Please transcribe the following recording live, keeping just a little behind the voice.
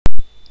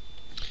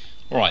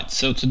Alright,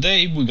 so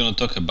today we're going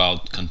to talk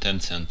about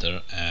Content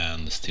Center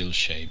and still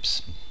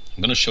shapes.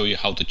 I'm going to show you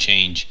how to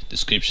change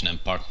description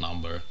and part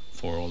number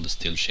for all the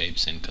still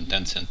shapes in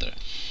Content Center.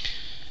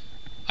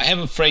 I have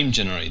a frame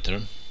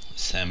generator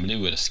assembly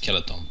with a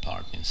skeleton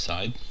part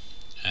inside,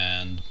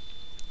 and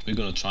we're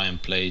going to try and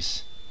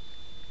place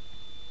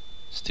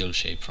still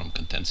shape from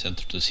Content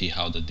Center to see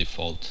how the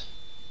default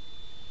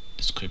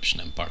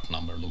description and part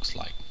number looks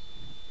like.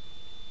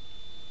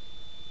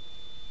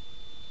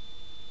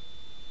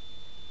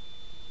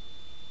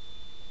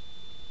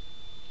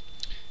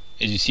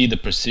 As you see, the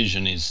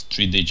precision is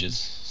 3 digits,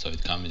 so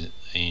it comes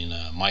in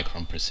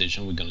micron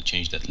precision. We're going to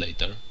change that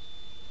later.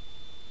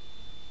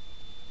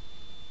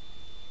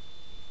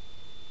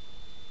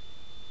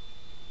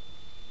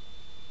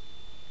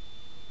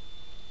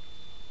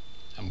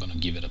 I'm going to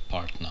give it a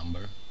part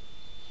number.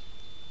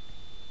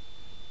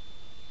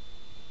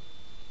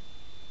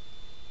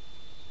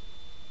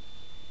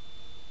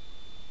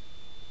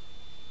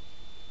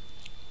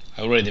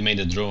 I already made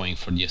a drawing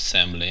for the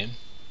assembly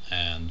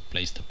and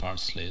placed the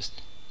parts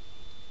list.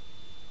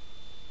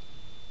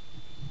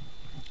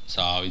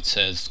 So it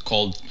says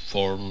cold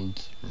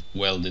formed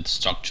welded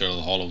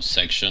structural hollow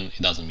section. It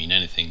doesn't mean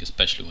anything,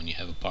 especially when you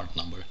have a part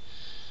number.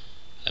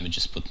 Let me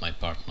just put my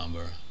part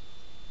number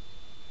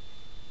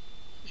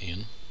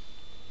in.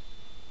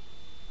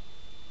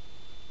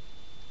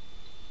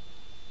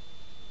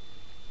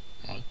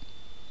 Right.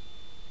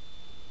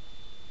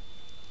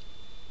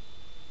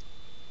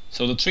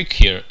 So the trick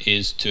here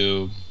is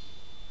to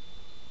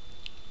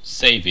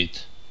save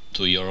it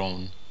to your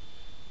own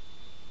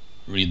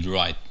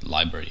read-write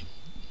library.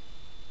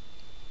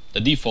 The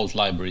default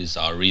libraries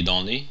are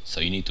read-only, so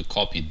you need to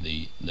copy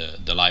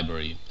the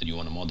library that you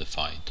want to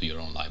modify to your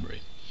own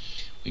library.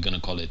 We're going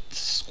to call it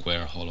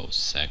square hollow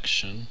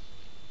section,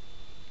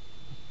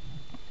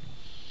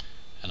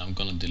 and I'm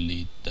going to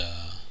delete the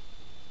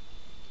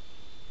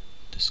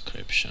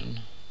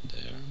description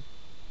there.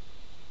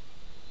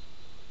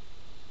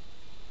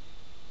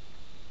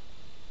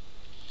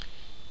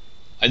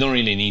 I don't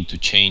really need to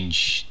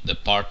change the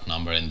part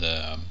number and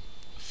the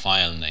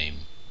file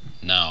name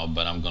now,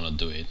 but I'm going to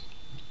do it.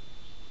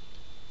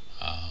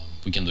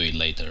 We can do it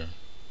later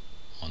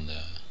on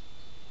the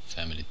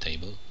family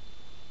table.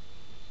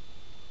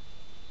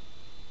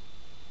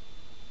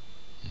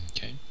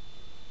 Okay.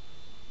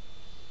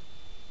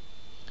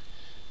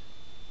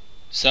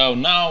 So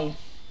now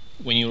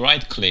when you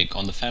right click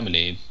on the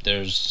family,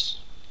 there's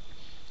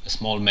a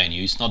small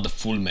menu. It's not the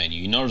full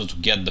menu. In order to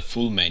get the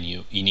full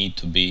menu, you need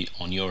to be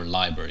on your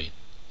library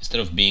instead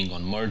of being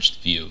on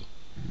merged view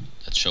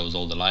that shows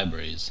all the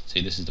libraries.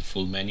 See, this is the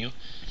full menu.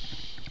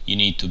 You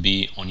need to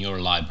be on your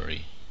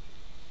library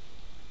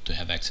to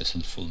have access to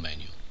the full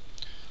menu.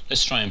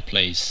 Let's try and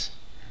place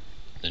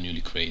the newly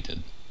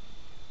created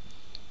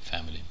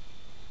family.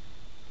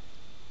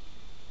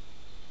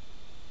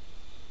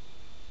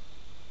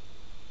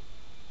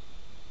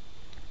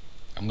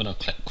 I'm gonna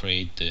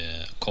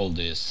call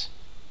this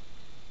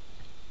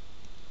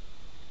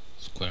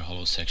square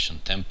hollow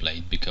section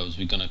template, because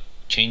we're gonna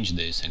change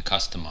this and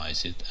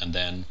customize it, and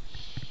then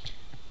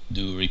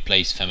do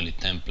replace family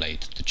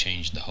template to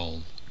change the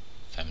whole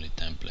family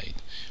template.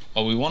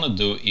 What we want to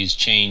do is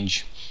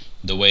change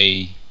the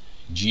way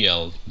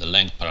GL, the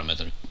length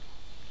parameter,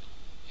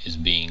 is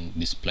being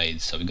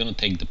displayed. So we're going to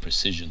take the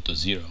precision to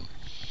 0,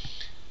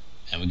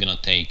 and we're going to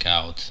take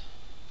out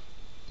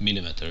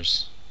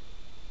millimeters,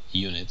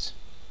 units,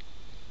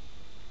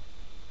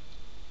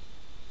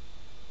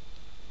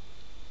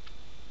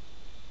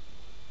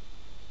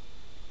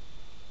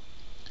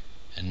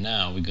 and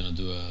now we're going to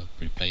do a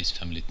replace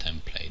family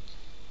template.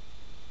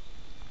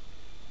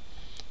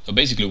 So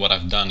basically what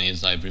I've done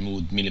is I've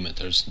removed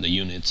millimeters, the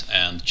units,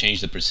 and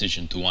changed the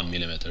precision to 1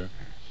 millimeter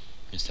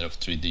instead of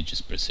 3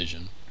 digits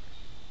precision,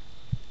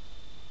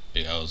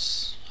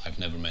 because I've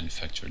never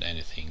manufactured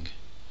anything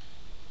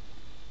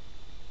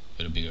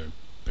with a bigger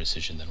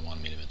precision than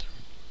 1 millimeter.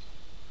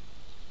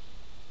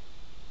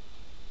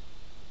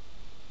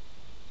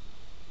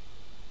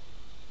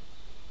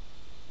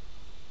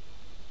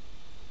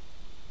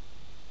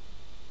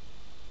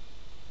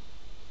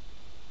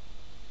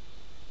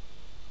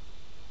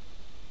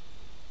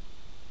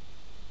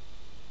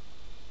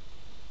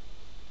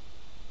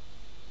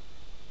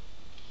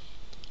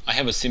 I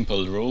have a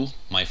simple rule.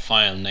 My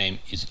file name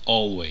is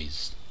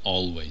always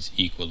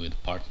equal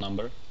with part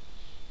number,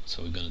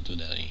 so we're going to do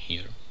that in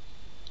here.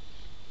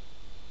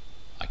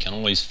 I can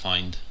always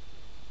find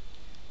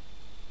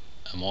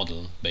a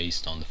model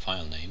based on the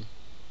file name.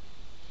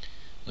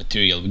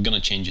 Material, we're going to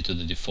change it to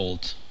the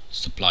default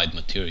supplied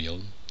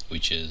material,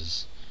 which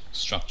is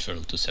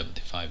structural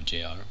 275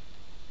 JR.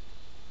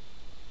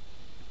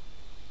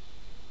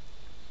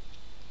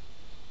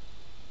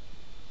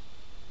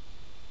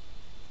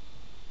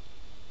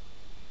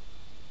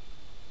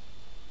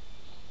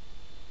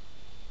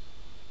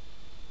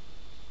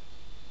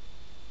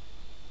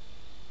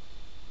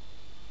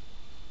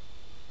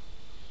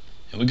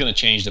 And we're going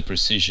to change the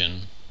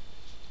precision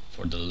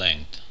for the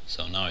length.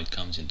 So now it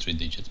comes in 3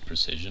 digits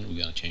precision.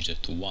 We're gonna change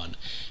that to 1.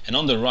 And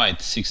on the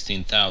right,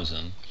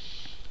 16,000,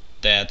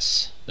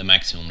 that's the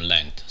maximum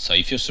length. So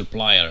if your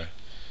supplier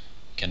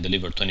can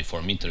deliver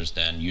 24 meters,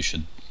 then you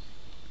should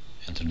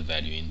enter the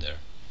value in there.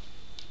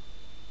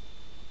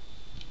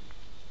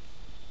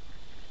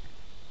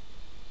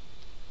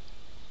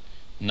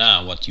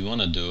 Now what you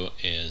want to do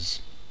is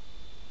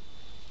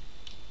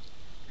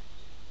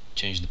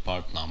change the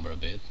part number a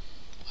bit.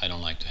 I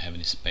don't like to have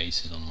any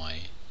spaces on my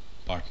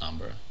part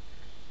number,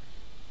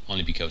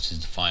 only because it's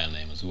the file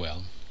name as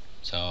well.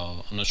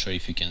 So I'm not sure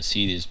if you can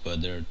see this,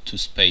 but there are 2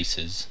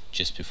 spaces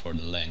just before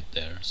the length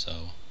there,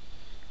 so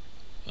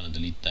I'm going to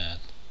delete that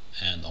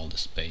and all the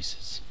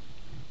spaces.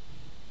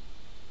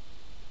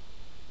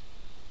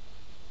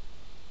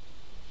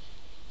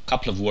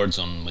 Couple of words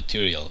on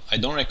material. I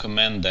don't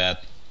recommend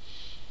that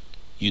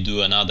you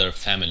do another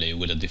family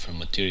with a different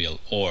material,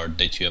 or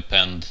that you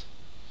append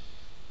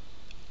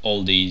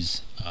all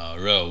these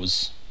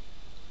rows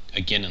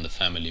again in the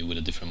family with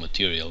a different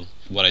material.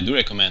 What I do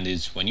recommend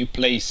is when you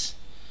place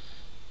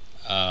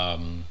a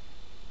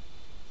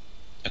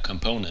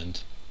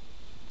component,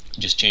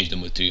 just change the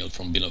material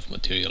from bill of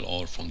material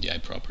or from the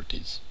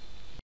iProperties.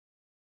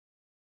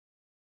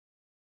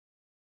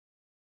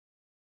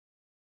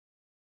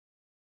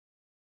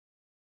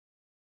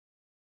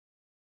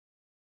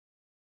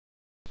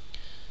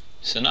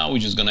 So now we're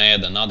just gonna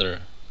add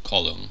another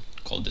column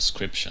called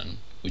description,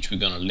 which we're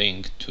gonna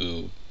link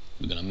to,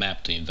 we're gonna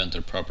map to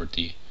Inventor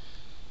property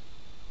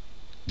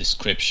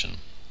description.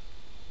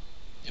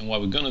 And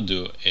what we're gonna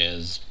do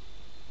is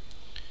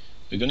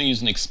we're gonna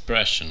use an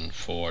expression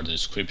for the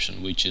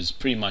description, which is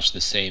pretty much the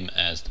same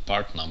as the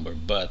part number,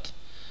 but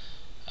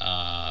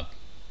I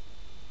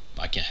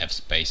can have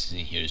spaces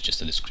in here. It's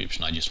just a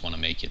description. I just want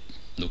to make it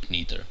look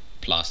neater.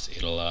 Plus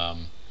it'll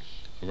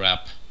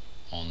wrap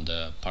on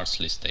the parts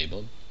list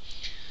table.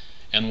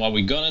 And what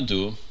we're gonna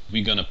do,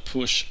 we're gonna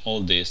push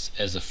all this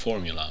as a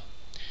formula.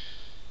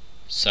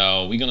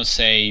 So we're gonna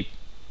say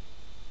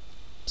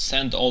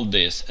send all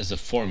this as a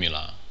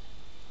formula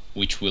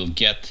which will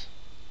get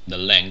the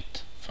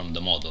length from the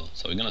model.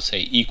 So we're gonna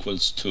say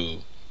equals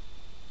to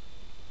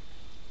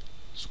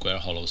square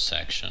hollow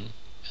section,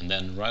 and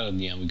then right at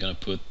the end we're gonna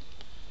put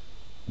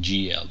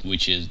GL,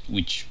 which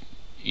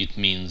it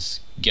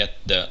means get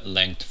the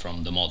length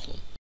from the model.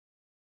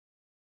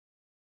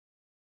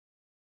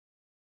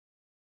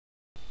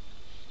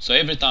 So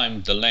every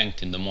time the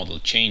length in the model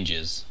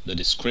changes, the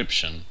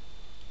description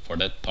for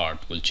that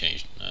part will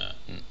change.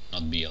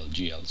 Not BL,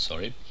 GL,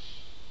 sorry.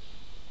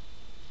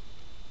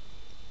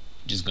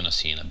 Just gonna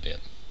see in a bit.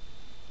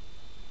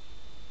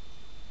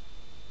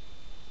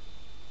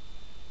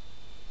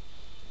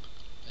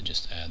 I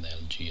just add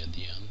LG at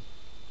the end.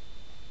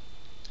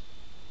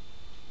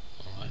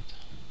 Alright,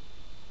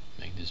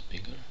 make this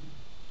bigger.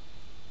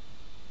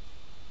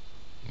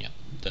 Yeah,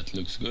 that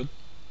looks good.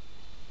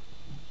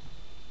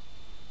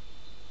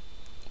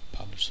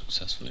 Publish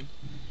successfully.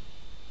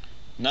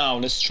 Now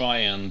let's try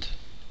and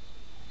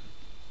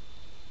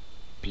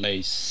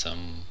place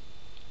some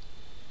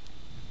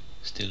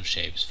still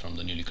shapes from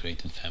the newly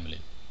created family.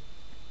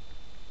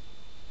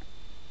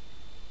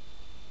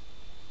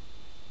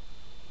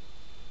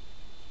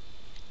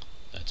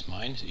 That's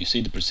mine. You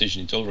see the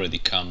precision, it already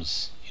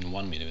comes in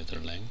 1 millimeter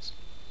length.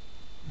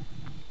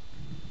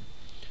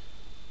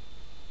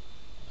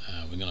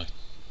 We're gonna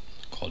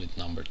call it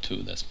number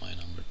 2. That's my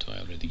number 2. I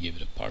already gave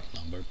it a part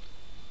number.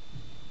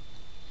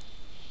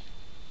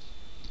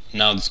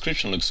 Now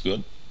description looks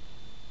good.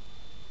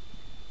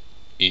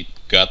 It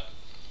got,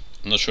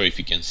 I'm not sure if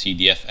you can see,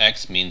 the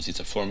fx means it's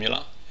a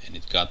formula, and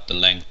it got the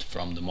length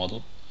from the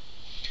model.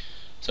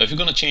 So if you're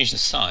gonna change the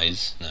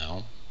size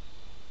now,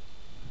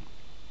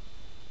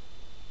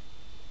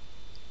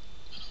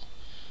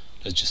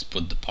 let's just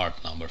put the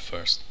part number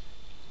first.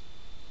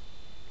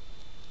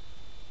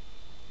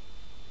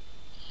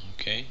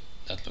 Okay,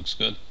 that looks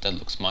good. That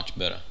looks much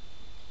better.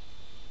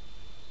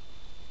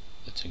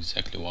 That's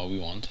exactly what we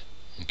want.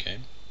 Okay.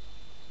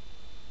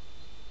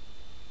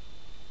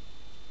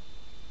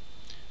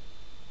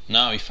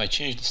 Now if I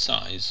change the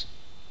size,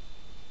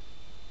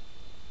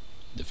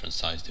 different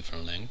size,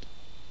 different length.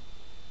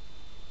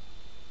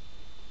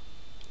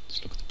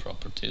 Let's look at the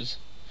properties.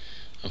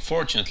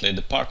 Unfortunately,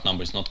 the part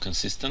number is not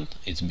consistent.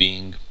 It's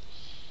being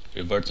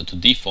reverted to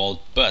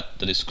default, but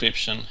the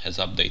description has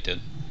updated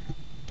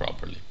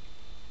properly.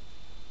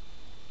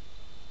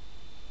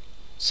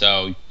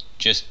 So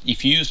just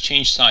if you use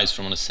change size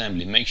from an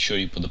assembly, make sure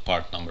you put the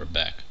part number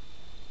back.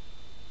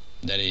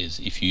 That is,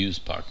 if you use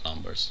part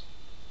numbers.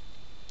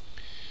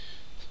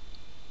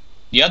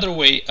 The other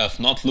way of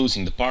not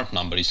losing the part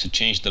number is to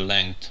change the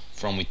length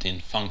from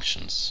within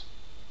functions.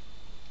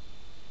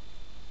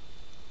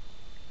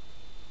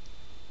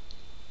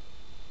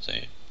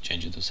 Say,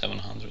 change it to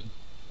 700,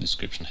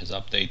 description has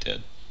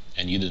updated,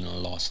 and you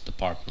didn't lose the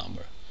part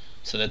number.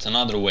 So that's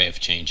another way of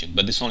changing,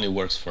 but this only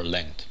works for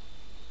length.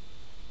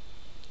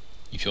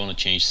 If you want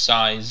to change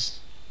size,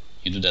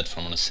 you do that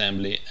from an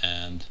assembly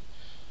and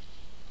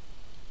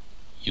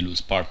you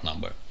lose part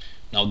number.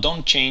 Now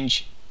don't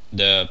change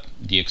the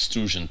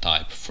extrusion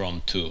type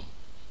from to,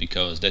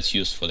 because that's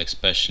useful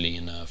especially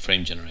in a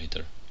frame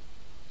generator.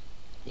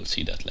 We'll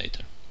see that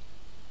later.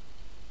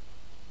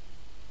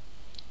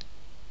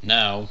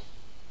 Now,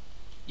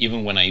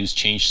 even when I use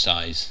change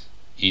size,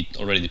 it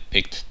already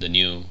picked the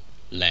new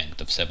length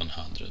of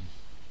 700.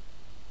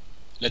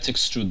 Let's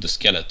extrude the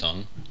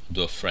skeleton,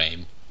 do a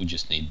frame. We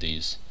just need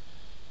these,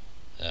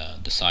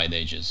 the side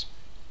edges,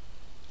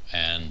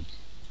 and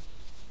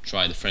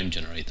try the frame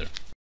generator.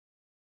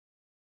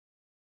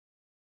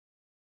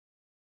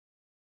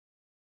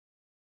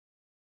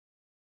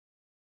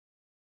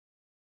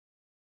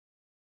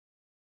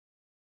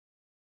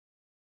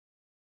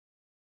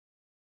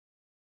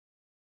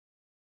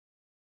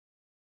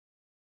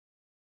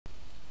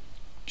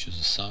 Choose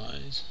a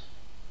size.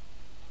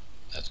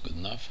 That's good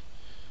enough.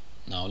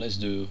 Now let's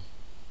do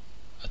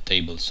a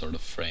table sort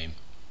of frame.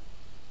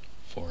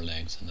 4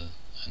 legs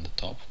and the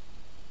top.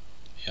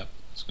 Yep,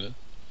 that's good.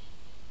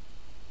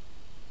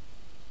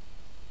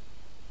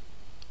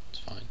 It's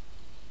fine.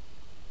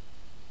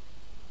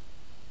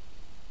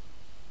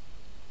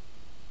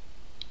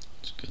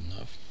 It's good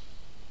enough.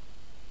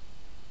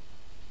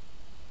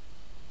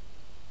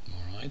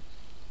 Alright.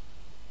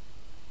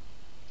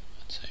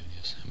 Let's save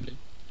the assembly.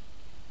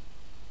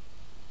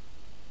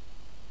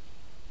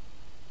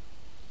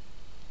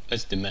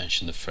 Let's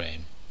dimension the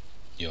frame,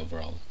 the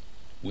overall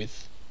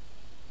width,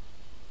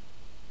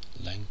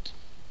 length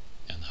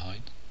and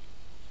height.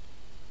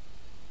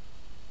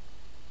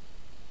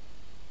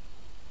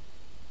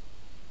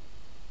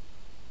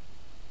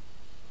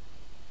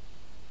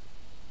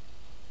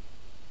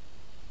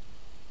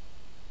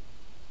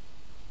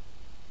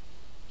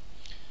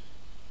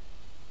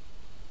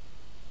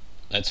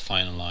 Let's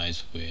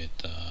finalize with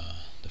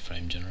the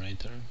frame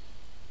generator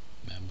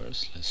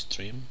members. Let's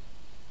trim.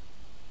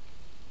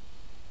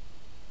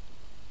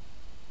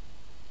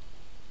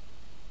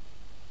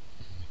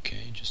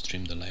 Okay, just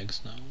trim the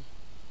legs now.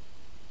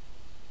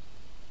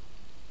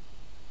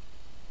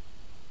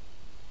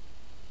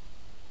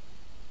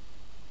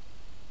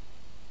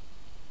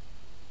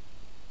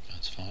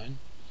 That's fine.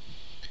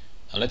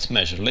 Now let's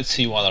measure. Let's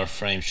see what our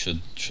frame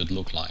should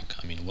look like.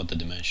 I mean, what the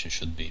dimension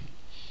should be.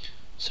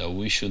 So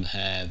we should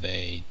have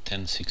a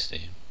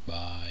 1060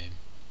 by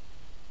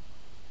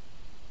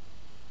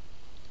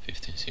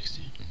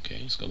 1560.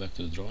 Okay, let's go back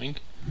to the drawing.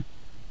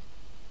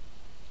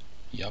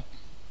 Yup.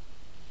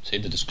 See,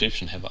 the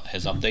description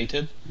has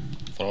updated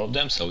for all of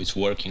them, so it's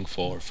working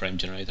for frame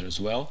generator as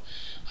well.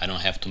 I don't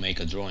have to make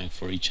a drawing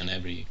for each and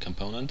every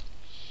component.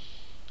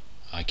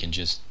 I can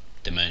just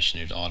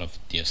dimension it out of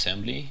the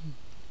assembly.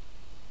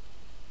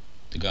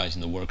 The guys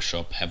in the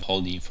workshop have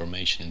all the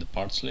information in the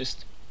parts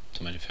list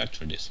to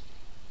manufacture this.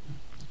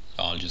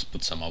 So I'll just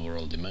put some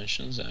overall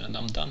dimensions and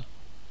I'm done.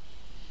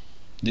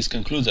 This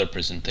concludes our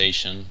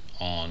presentation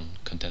on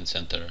Content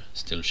Center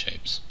still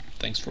shapes.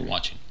 Thanks for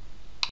watching.